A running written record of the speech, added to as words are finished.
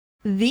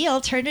The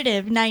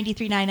Alternative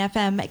 93.9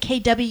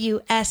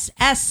 FM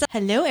KWSS.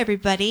 Hello,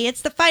 everybody.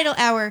 It's the final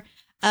hour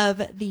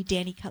of the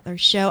Danny Cutler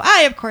Show.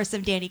 I, of course,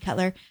 am Danny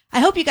Cutler.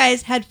 I hope you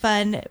guys had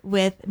fun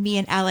with me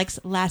and Alex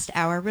last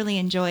hour. Really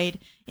enjoyed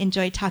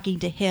talking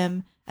to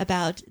him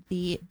about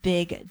the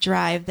big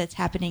drive that's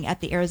happening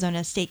at the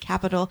Arizona State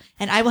Capitol.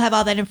 And I will have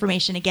all that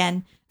information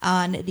again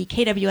on the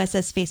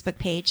KWSS Facebook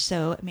page.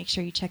 So make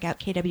sure you check out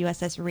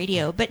KWSS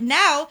Radio. But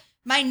now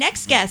my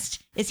next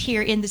guest is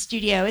here in the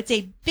studio. It's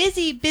a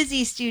busy,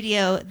 busy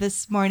studio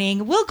this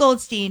morning. Will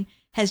Goldstein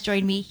has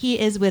joined me. He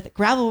is with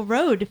Gravel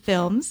Road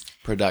Films.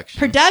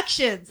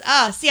 Productions.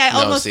 See, I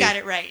almost got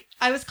it right.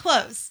 I was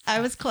close.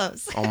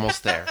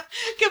 Almost there.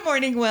 Good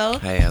morning, Will.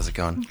 Hey, how's it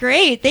going?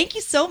 Great. Thank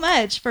you so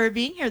much for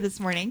being here this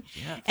morning.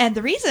 Yeah. And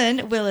the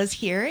reason Will is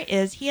here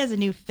is he has a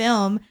new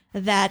film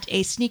that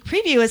a sneak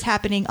preview is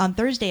happening on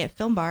Thursday at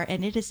Film Bar,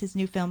 and it is his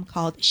new film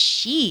called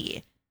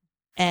She.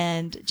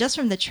 And just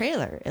from the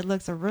trailer, it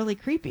looks really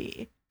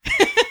creepy.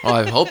 Well,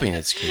 I'm hoping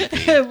it's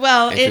creepy.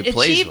 Well, it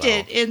achieved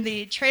it in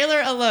the trailer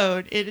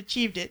alone. It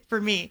achieved it for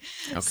me.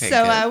 Okay,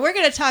 so good. we're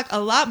going to talk a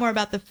lot more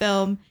about the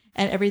film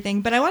and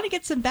everything, but I want to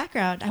get some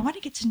background. I want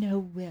to get to know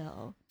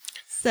Will.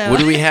 So What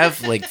do we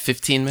have, like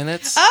 15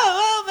 minutes?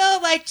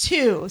 Well, like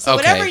 2. So Okay.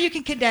 whatever you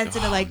can condense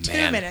into like 2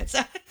 man. minutes.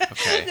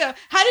 Okay. So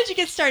how did you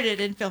get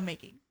started in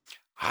filmmaking?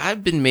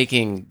 I've been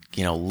making,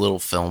 little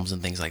films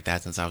and things like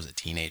that since I was a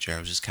teenager. I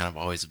was just kind of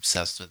always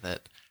obsessed with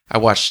it.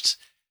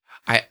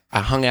 I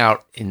hung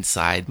out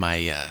inside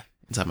my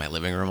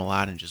living room a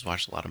lot and just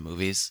watched a lot of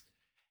movies.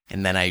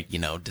 And then I,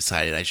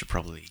 decided I should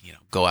probably,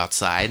 go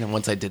outside. And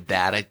once I did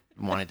that, I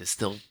wanted to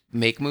still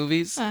make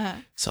movies.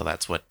 Uh-huh. So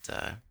that's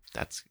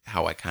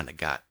how I kind of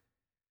got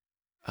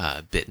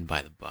bitten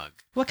by the bug.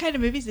 What kind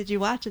of movies did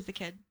you watch as a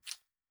kid?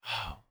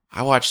 Oh,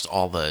 I watched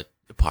all the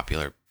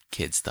popular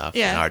kid stuff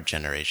in Yeah. our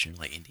generation,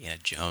 like Indiana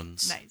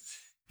Jones. Nice.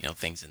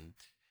 Things in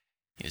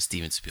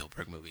Steven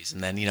Spielberg movies.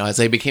 And then, as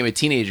I became a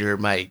teenager,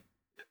 my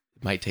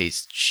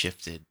taste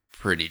shifted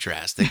pretty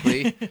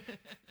drastically.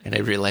 And I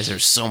realized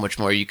there's so much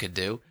more you could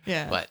do.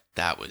 Yeah. But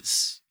that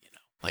was,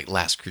 like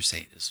Last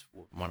Crusade is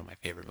one of my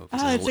favorite movies.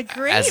 Oh, it's a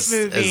great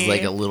movie. As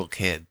like a little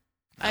kid.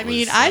 I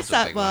mean, I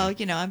saw,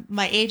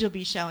 my age will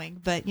be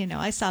showing, but,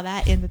 I saw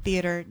that in the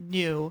theater,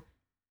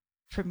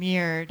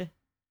 premiered.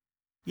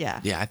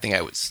 Yeah. Yeah, I think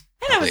I was.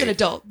 And I was an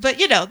adult, but,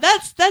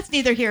 that's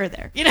neither here or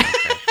there, Okay.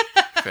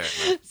 Fair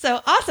enough.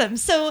 So awesome.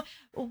 So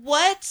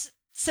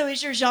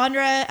is your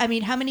genre, I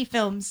mean, how many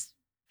films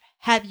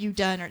have you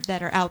done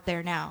that are out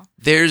there now?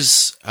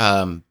 There's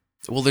a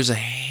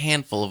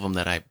handful of them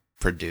that I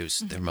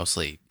produced. Mm-hmm. They're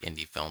mostly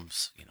indie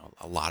films.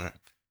 A lot of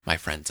my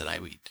friends and I,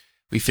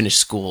 we finished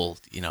school,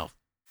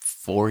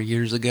 4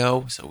 years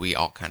ago. So we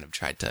all kind of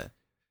tried to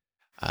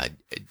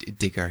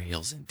dig our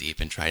heels in deep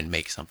and try and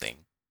make something.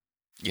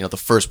 The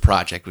first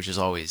project, which is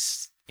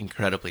always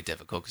incredibly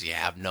difficult because you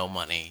have no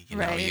money.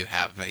 Right. You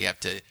have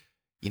to,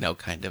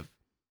 kind of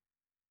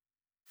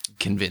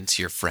convince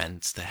your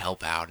friends to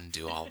help out and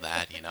do all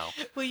that.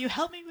 Will you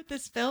help me with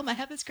this film? I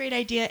have this great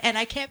idea and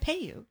I can't pay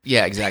you.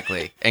 Yeah,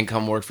 exactly. And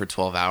come work for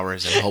 12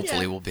 hours and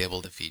hopefully we'll be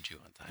able to feed you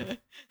on time.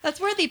 That's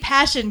where the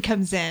passion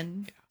comes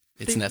in. Yeah,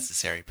 it's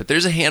necessary. But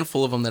there's a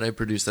handful of them that I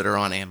produced that are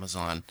on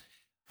Amazon.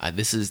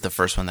 This is the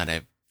first one that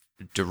I've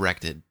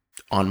directed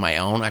on my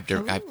own. I've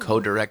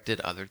co-directed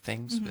other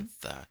things with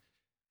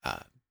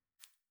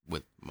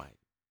my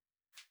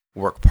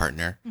work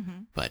partner,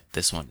 but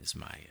this one's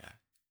my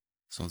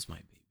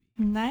baby.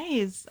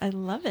 Nice. I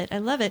love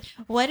it.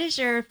 What is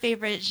your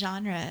favorite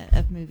genre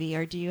of movie,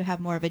 or do you have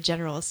more of a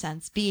general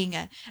sense?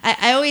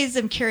 I always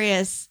am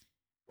curious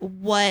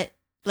when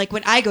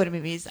I go to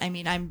movies, I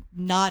mean, I'm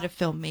not a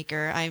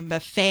filmmaker. I'm a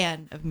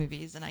fan of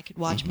movies and I could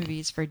watch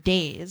movies for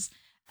days.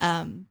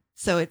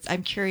 So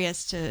I'm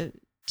curious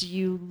do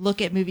you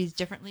look at movies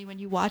differently when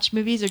you watch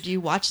movies, or do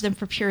you watch them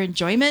for pure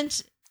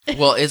enjoyment?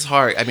 Well, it's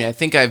hard. I mean, I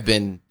think I've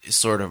been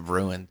sort of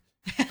ruined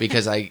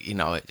because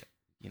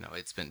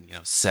it's been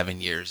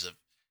 7 years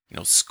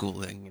of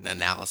schooling and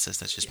analysis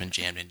that's just been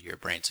jammed into your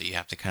brain. So you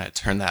have to kind of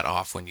turn that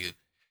off when you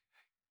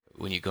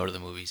go to the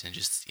movies and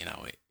just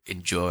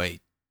enjoy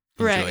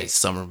a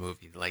summer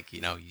movie like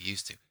you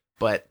used to.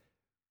 But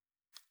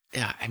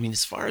yeah, I mean,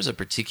 as far as a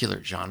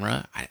particular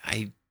genre,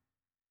 I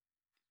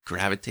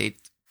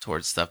gravitate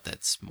towards stuff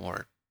that's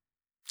more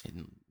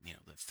in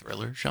the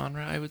thriller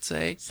genre, I would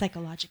say.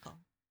 Psychological.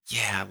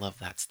 Yeah, I love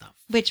that stuff.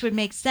 Which would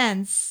make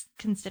sense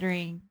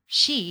considering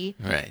She.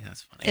 Right,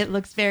 that's funny. It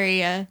looks very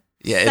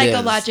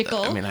psychological.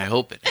 It is. I mean, I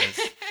hope it is.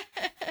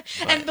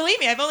 And believe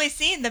me, I've only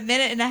seen the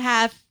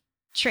 1.5-minute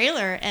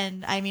trailer,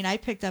 and I mean, I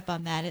picked up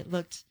on that. It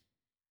looked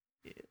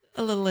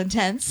a little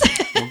intense.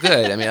 Well,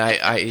 good. I mean,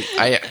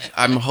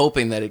 I'm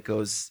hoping that it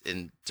goes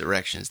in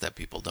directions that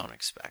people don't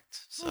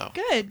expect. So well,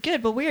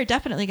 good. Well, we are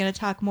definitely going to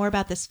talk more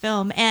about this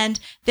film, and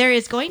there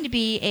is going to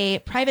be a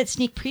private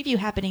sneak preview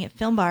happening at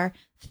Film Bar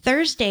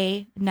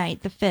Thursday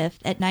night, the 5th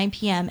at 9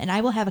 p.m., and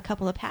I will have a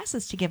couple of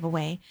passes to give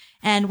away.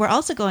 And we're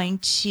also going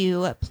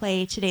to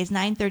play today's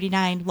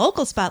 9:39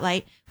 local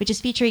spotlight, which is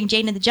featuring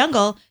Jane in the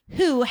Jungle,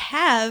 who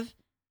have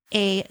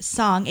a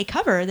song, a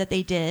cover that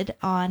they did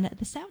on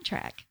the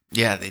soundtrack.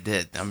 Yeah, they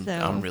did.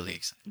 I'm really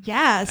excited.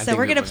 Yeah, so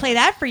we're going to play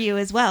that for you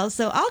as well.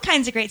 So all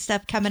kinds of great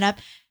stuff coming up.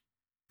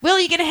 Will,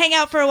 you going to hang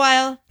out for a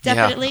while?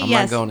 Definitely. Yeah, I'm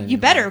yes. not going you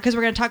anywhere. better, because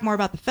we're going to talk more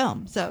about the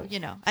film. So,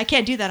 I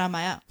can't do that on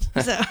my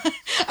own. So,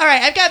 all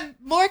right, I've got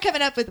more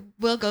coming up with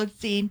Will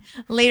Goldstein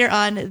later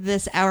on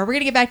this hour. We're going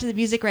to get back to the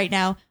music right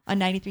now on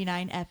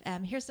 93.9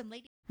 FM. Here's some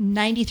lady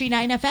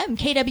 93.9 FM,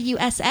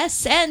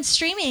 KWSS, and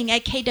streaming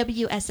at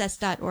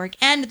kwss.org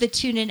and the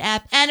TuneIn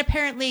app, and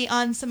apparently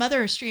on some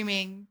other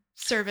streaming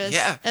service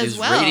as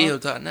well.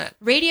 Radio.net.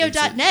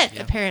 Radio.net,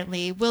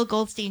 apparently. Will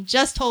Goldstein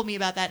just told me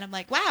about that, and I'm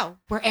like, wow,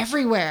 we're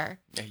everywhere.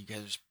 Yeah, you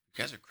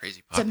guys are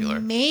crazy popular. It's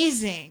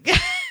amazing.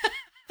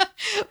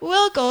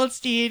 Will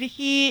Goldstein,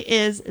 he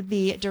is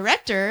the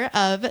director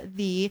of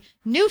the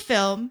new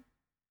film,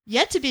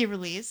 yet to be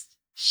released,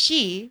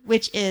 She,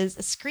 which is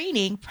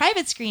a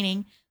private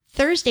screening,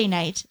 Thursday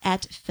night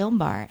at Film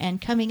Bar.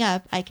 And coming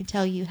up, I can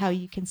tell you how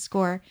you can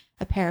score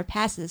a pair of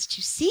passes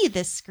to see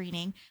this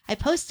screening. I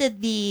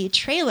posted the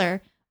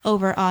trailer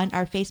over on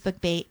our Facebook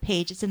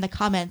page. It's in the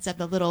comments of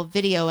the little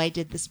video I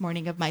did this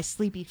morning of my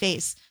sleepy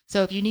face.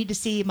 So if you need to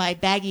see my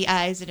baggy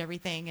eyes and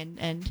everything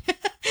and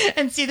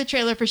and see the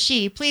trailer for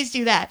She, please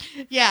do that.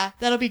 Yeah,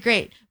 that'll be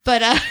great.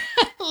 But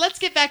let's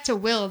get back to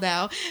Will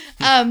now.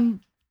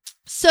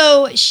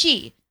 So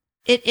She,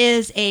 it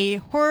is a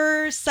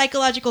horror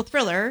psychological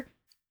thriller.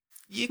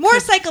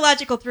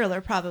 Psychological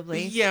thriller,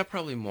 probably. Yeah,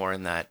 probably more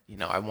in that.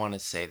 I want to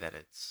say that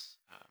it's...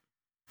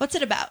 What's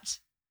it about?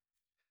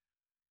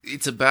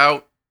 It's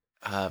about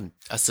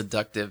a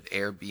seductive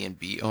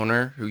Airbnb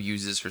owner who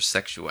uses her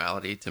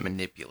sexuality to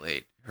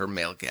manipulate her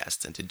male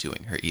guests into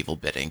doing her evil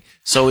bidding.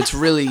 So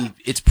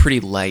it's pretty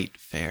light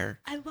fare.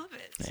 I love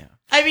it. Yeah.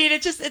 I mean,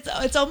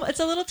 it's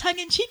a little tongue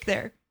in cheek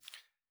there.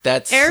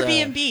 That's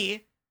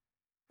Airbnb.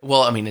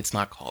 Well, I mean, it's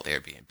not called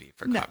Airbnb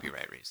for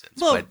copyright reasons.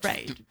 Well, but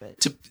right.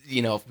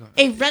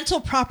 A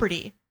rental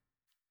property.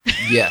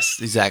 Yes,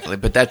 exactly.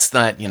 But that's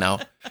not, you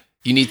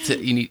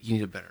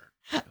need a better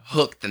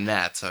hook than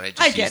that. So I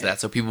just use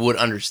that so people would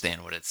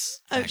understand what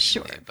it's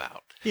actually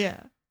about.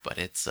 Yeah. But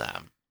it's,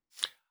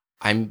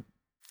 I'm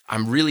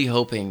really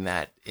hoping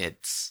that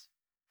it's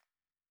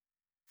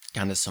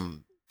kind of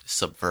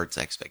subverts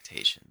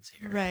expectations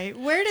here. Right.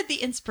 Where did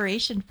the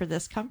inspiration for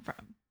this come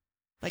from?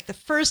 Like the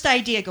first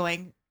idea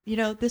going,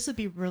 this would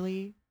be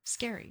really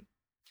scary.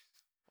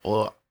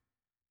 Well,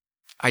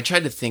 I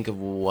tried to think of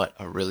what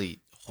a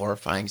really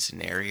horrifying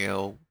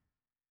scenario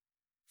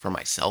for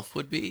myself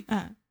would be.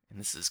 And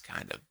this is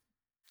kind of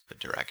the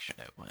direction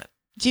it went.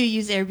 Do you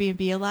use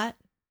Airbnb a lot?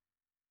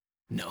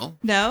 No.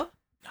 No?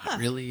 Not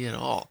really at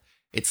all.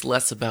 It's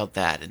less about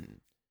that. And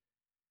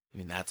I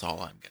mean, that's all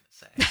I'm going to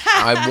say.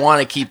 I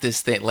want to keep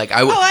this thing. Like,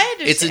 I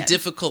understand. It's a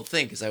difficult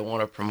thing because I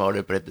want to promote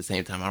it, but at the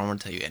same time, I don't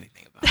want to tell you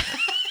anything about it.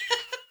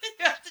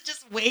 You have to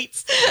just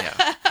wait.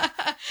 Yeah.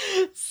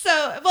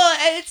 So, well,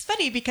 it's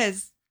funny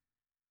because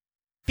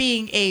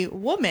being a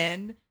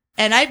woman,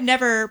 and I've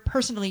never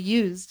personally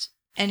used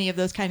any of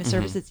those kind of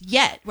services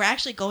yet. We're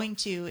actually going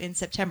to in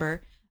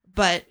September,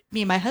 but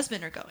me and my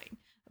husband are going.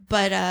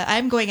 But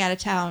I'm going out of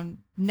town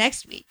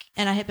next week,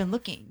 and I have been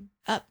looking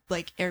up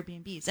like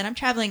Airbnbs, and I'm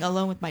traveling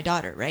alone with my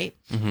daughter, right?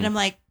 And I'm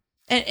like,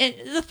 and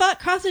the thought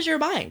crosses your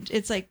mind.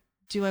 It's like,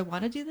 do I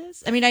want to do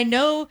this? I mean, I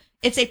know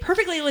it's a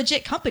perfectly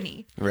legit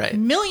company. Right.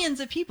 Millions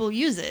of people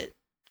use it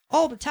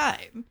all the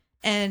time.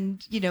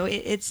 And,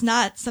 it's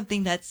not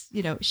something that's,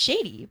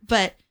 shady,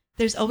 but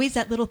there's always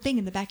that little thing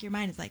in the back of your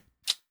mind. It's like,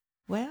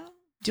 well,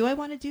 do I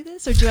want to do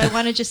this or do I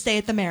want to just stay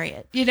at the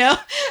Marriott, Yeah,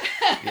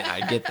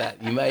 I get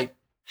that. You might,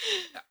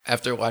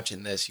 after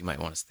watching this, you might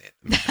want to stay at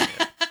the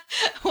Marriott.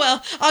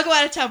 Well, I'll go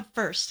out of town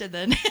first and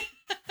then.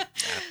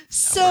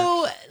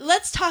 So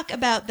let's talk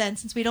about then,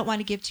 since we don't want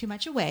to give too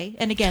much away.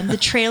 And again, the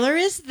trailer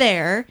is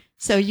there,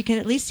 so you can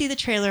at least see the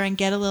trailer and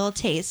get a little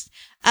taste.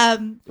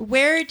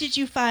 Where did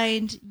you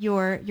find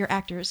your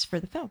actors for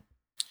the film?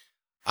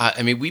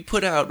 I mean, we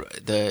put out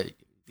the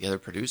other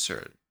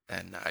producer,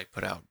 and I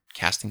put out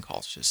casting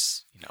calls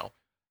just,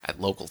 at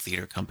local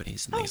theater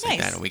companies and things like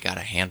that. And we got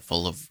a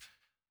handful of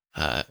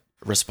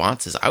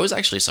responses. I was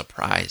actually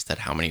surprised at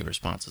how many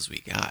responses we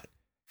got.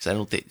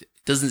 Because it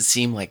doesn't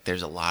seem like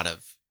there's a lot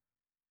of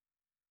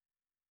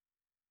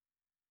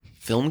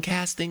film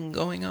casting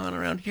going on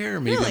around here. Or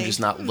maybe I'm just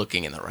not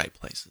looking in the right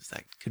places.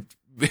 That could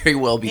very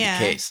well be the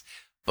case.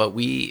 But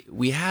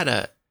we had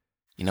a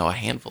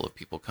handful of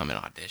people come and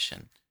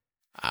audition.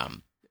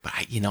 But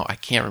I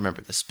can't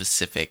remember the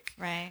specific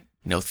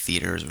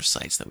theaters or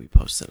sites that we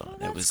posted on.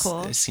 Well, that's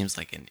cool. It seems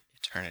like an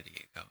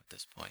eternity ago at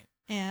this point.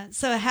 Yeah.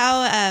 So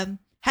how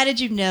did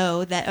you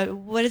know that?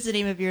 What is the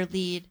name of your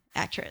lead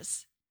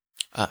actress?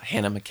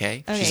 Hannah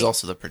McKay. Okay. She's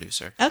also the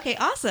producer. Okay,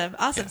 awesome.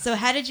 Yeah. So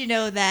how did you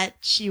know that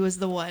she was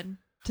the one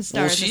to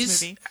star in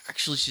this movie?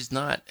 Actually, she's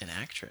not an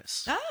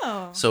actress.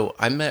 Oh. So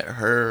I met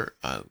her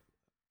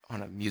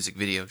on a music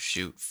video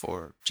shoot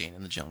for Jane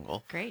in the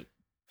Jungle. Great.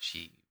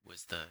 She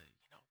was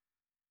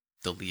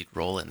the lead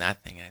role in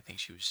that thing, and I think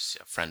she was just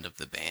a friend of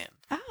the band.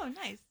 Oh,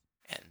 nice.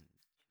 And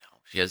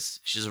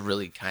she's a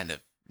really kind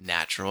of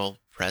natural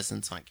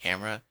presence on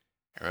camera.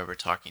 I remember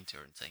talking to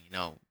her and saying,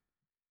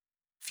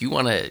 if you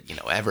want to,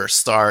 ever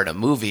star in a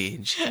movie,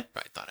 and she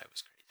probably thought I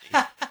was crazy.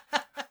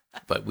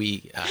 But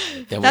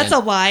That's a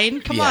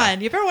line. Come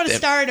on. You ever want to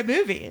star in a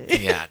movie?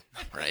 Yeah,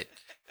 right.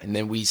 And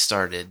then we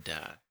started,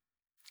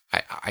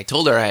 I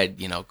told her I had,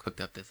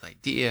 cooked up this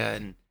idea,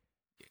 and,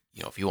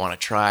 if you want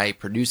to try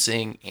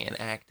producing and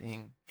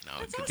acting,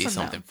 it could be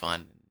something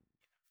fun.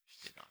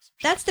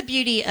 That's the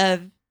beauty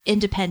of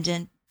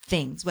independent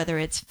things, whether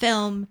it's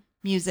film,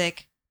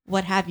 music,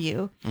 what have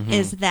you,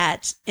 is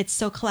that it's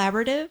so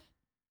collaborative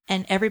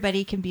and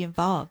everybody can be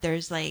involved.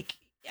 There's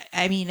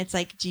it's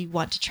like, do you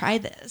want to try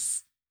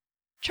this?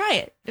 Try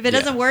it. If it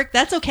doesn't work,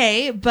 that's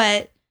okay.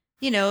 But,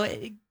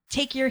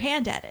 take your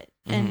hand at it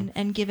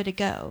and give it a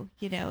go.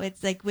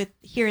 It's like with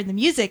here in the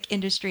music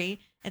industry,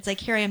 it's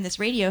like, here I am, this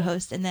radio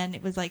host. And then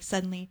it was like,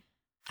 suddenly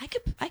I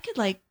could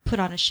like put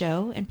on a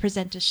show and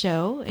present a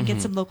show and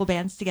get some local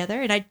bands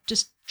together. And I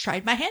just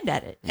tried my hand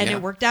at it and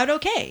it worked out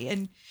okay.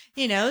 And,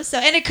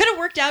 and it could have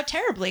worked out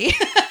terribly.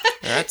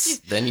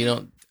 Then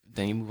you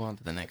move on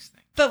to the next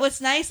thing. But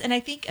what's nice, and I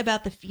think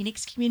about the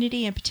Phoenix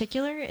community in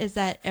particular, is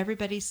that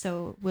everybody's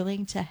so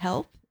willing to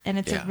help. And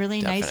it's a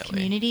really nice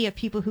community of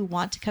people who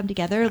want to come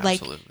together,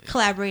 like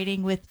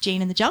collaborating with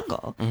Jane in the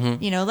Jungle.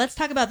 Let's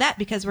talk about that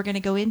because we're going to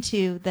go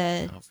into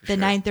the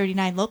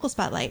 939 local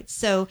spotlight.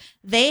 So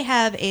they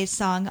have a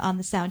song on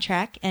the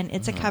soundtrack, and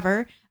it's a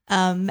cover.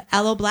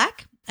 Aloe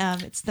Black.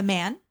 It's The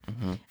Man.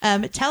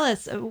 Tell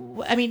us,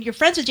 you're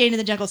friends with Jane in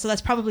the Jungle, so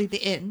that's probably the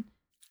in.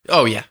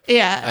 Oh, yeah.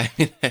 Yeah.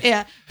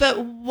 Yeah.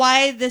 But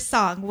why this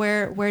song?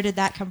 Where did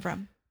that come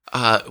from?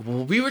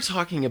 Well, we were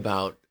talking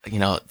about,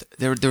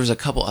 there was a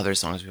couple other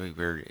songs we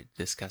were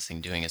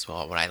discussing doing as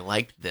well. But I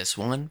liked this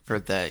one for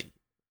the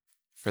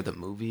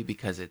movie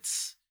because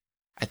it's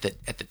at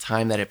the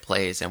time that it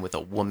plays, and with a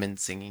woman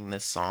singing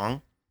this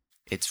song,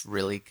 it's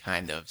really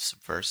kind of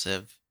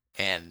subversive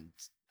and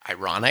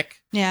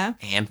ironic. Yeah.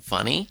 And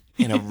funny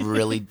in a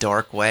really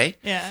dark way.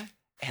 Yeah.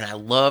 And I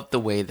love the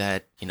way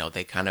that,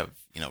 they kind of,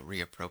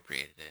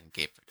 reappropriated it and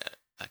gave it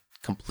a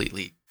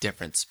completely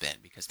different spin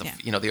because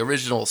the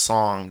original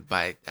song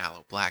by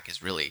Aloe Black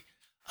is really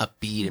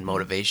upbeat and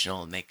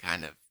motivational, and they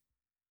kind of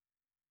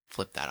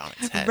flipped that on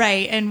its head.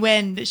 Right. And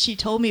when she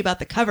told me about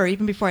the cover,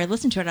 even before I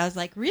listened to it, I was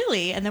like,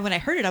 really? And then when I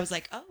heard it, I was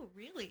like, oh,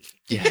 really?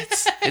 Yeah,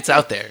 it's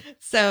out there.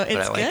 So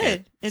it's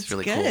good. It's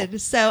really good. Cool.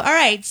 So, all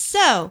right.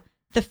 So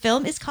the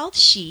film is called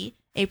She,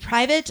 a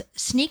private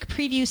sneak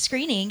preview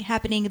screening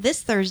happening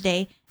this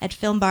Thursday at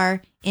Film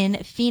Bar in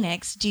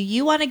Phoenix. Do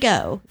you want to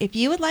go? If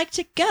you would like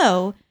to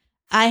go,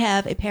 I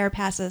have a pair of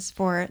passes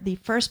for the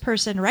first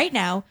person right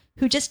now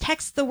who just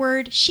texts the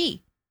word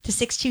she to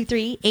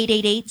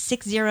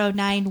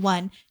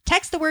 623-888-6091.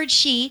 Text the word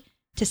she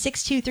to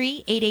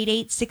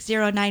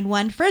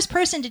 623-888-6091. First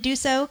person to do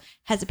so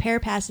has a pair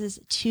of passes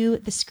to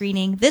the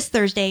screening this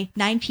Thursday,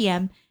 9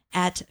 p.m.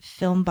 at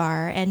Film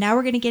Bar. And now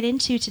we're going to get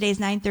into today's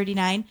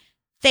 939.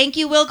 Thank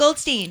you, Will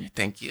Goldstein.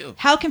 Thank you.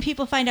 How can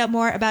people find out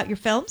more about your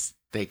films?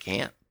 They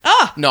can't.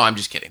 Oh! No, I'm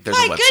just kidding. There's a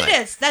website. My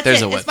goodness. That's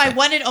it. It's my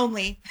one and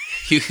only.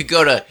 You could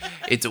go to,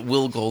 it's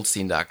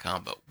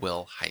willgoldstein.com, but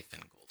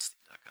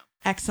will-goldstein.com.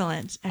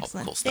 Excellent.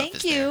 Excellent. Cool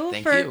Thank you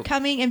for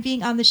coming and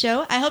being on the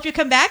show. I hope you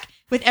come back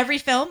with every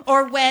film,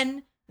 or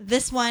when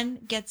this one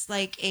gets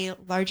like a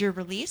larger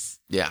release.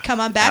 Yeah. Come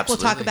on back.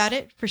 Absolutely. We'll talk about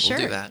it for sure.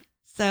 We'll do that.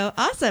 So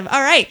awesome.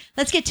 All right.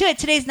 Let's get to it.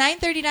 Today's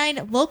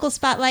 939 Local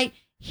Spotlight.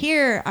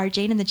 Here are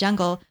Jane in the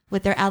Jungle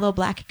with their Aloe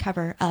Black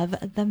cover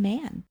of The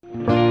Man.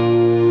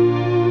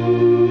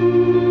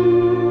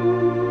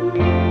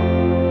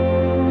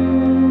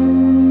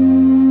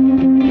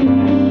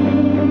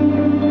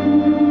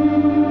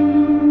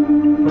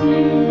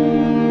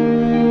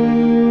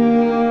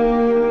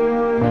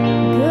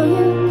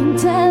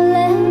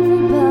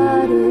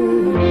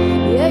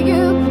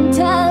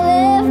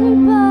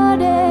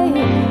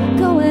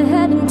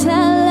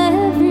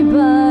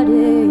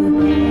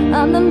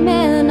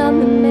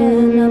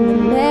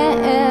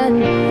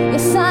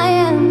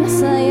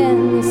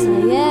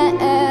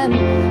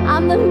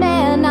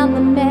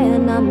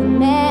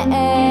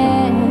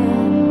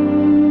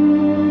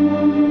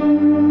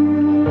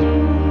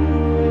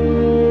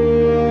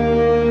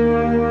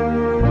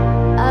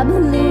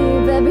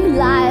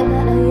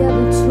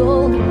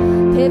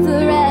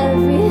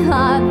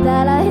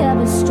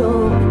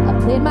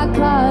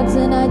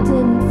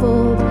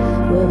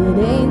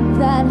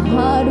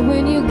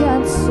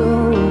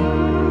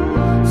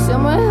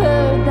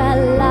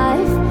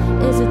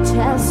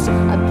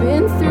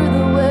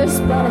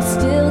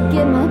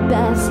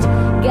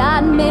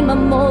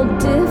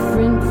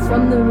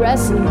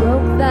 And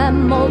broke that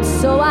mold,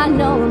 so I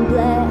know I'm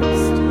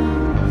blessed.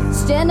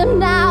 Stand up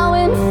now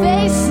and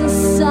face the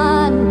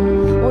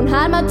sun. Won't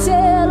hide my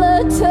tail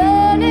or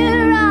turn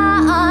it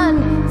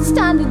on. It's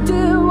time to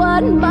do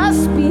what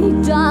must be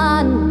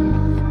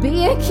done.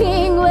 Be a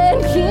king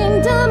when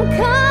kingdom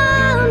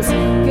comes.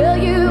 Girl,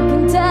 you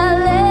can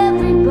tell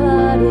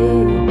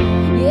everybody.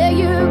 Yeah,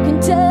 you can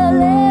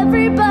tell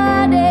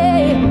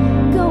everybody.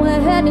 Go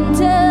ahead and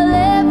tell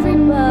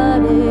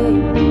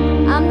everybody.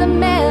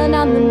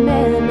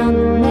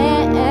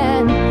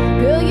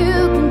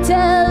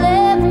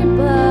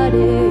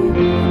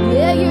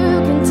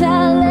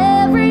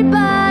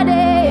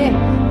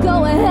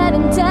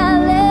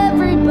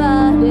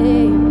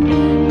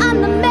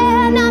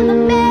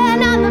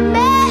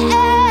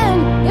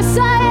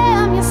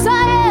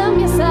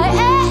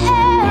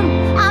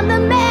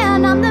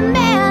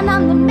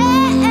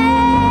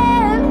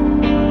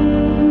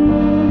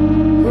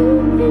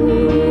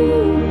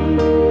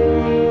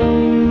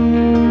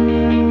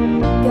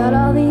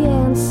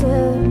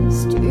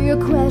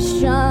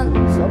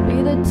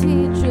 the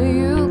teacher,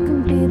 you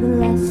can be the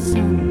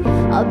lesson.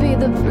 I'll be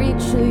the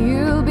preacher,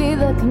 you be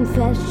the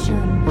confession.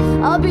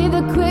 I'll be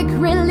the quick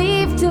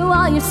relief to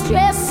all your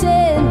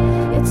stressing.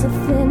 It's a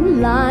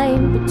thin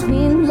line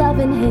between love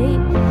and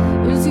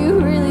hate. Is he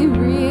really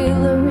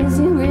real or is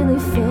he really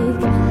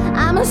fake?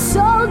 I'm a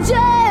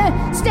soldier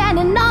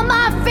standing on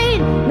my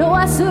feet. No,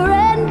 I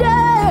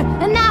surrender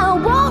and now I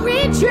won't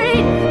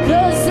retreat.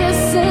 'Cause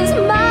this is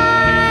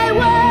my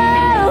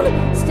world.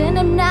 Stand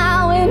up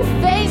now and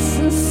face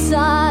the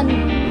sun.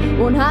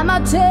 Won't hide my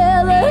tail